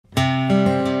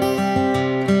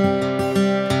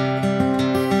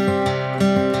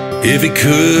If he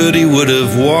could, he would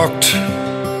have walked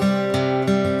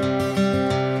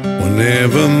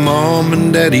whenever Mom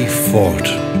and Daddy fought.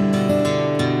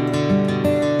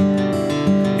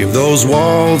 If those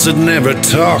walls had never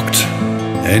talked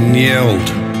and yelled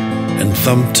and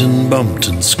thumped and bumped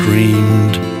and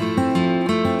screamed.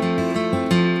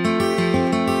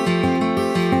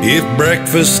 If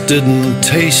breakfast didn't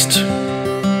taste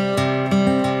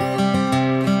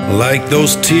like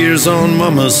those tears on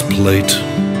Mama's plate,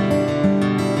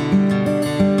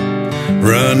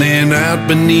 running out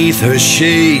beneath her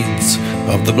shades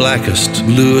of the blackest,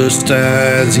 bluest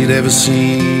eyes he'd ever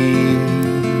seen.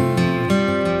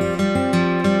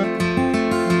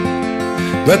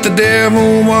 But the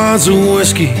devil was a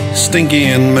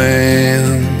whiskey-stinking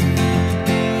man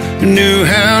who knew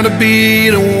how to beat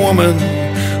a woman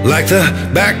like the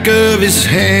back of his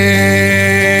hand,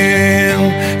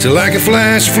 till like a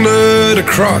flash flood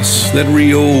across that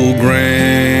Rio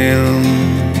Grande,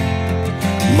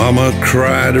 Mama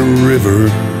cried a river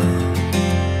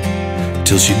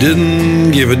till she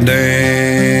didn't give a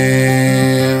damn.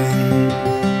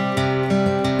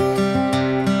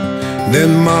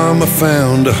 Then Mama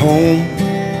found a home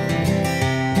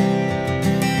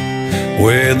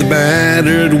where the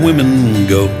battered women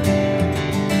go,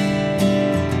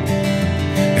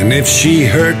 and if she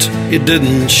hurt, it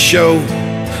didn't show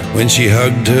when she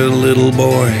hugged her little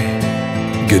boy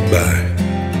goodbye.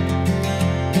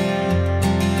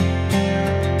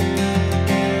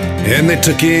 And they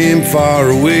took him far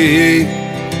away,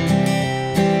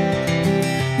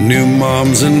 new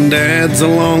moms and dads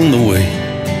along the way.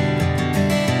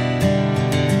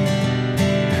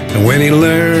 And when he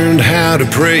learned how to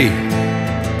pray,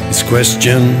 his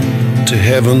question to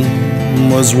heaven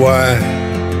was why?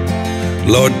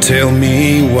 Lord, tell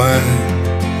me why.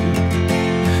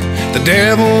 The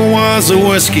devil was a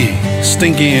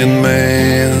whiskey-stinking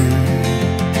man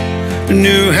who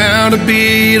knew how to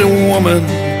beat a woman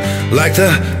like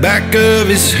the back of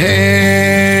his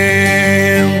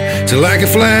hand, till like a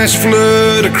flash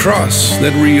flood across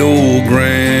that Rio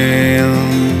Grande,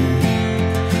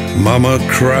 Mama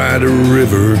cried a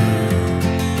river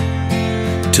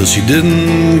till she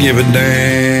didn't give a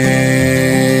damn.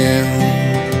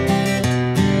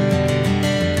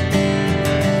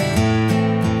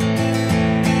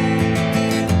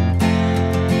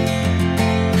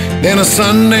 Then a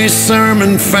Sunday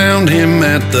sermon found him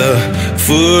at the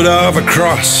foot of a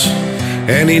cross,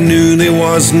 and he knew there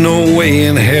was no way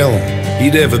in hell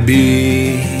he'd ever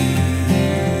be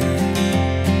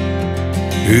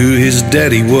who his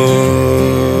daddy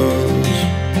was.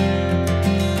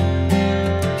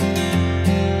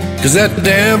 'Cause that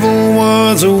devil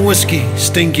was a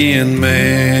whiskey-stinking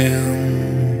man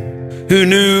who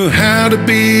knew how to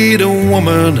beat a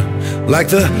woman like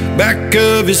the back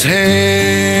of his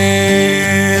hand,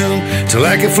 till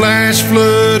like a flash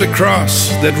flood across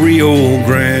that Rio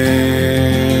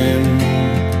Grande,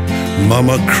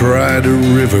 Mama cried a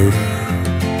river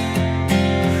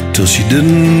till she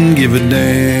didn't give a damn.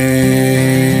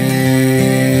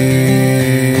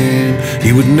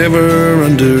 He would never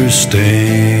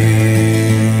understand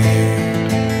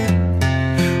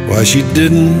why she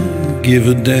didn't give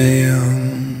a damn.